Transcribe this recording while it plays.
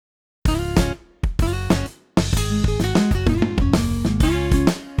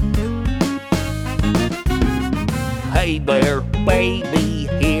Hey there, baby,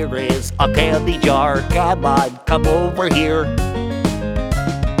 here is a candy jar. Come on, come over here.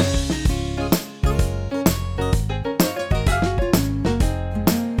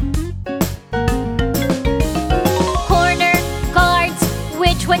 Corner cards,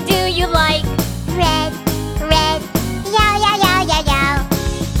 which one do you like? Red, red, yow, yow, yow, yow, yow.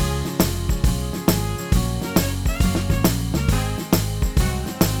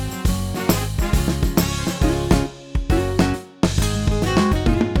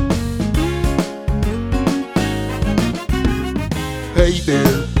 Hey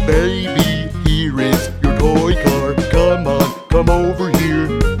there, baby, here is your toy car. Come on, come over here.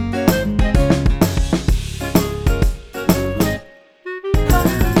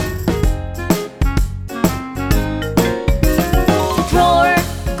 Drawer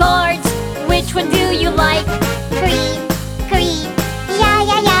cards, which one do you like? Green, green, yow,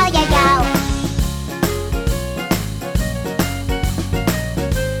 yow, yow, yow, yow.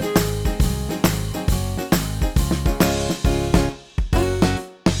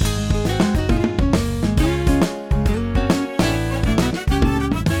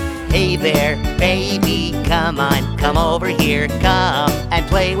 Hey there, baby, come on, come over here. Come and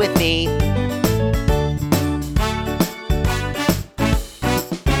play with me.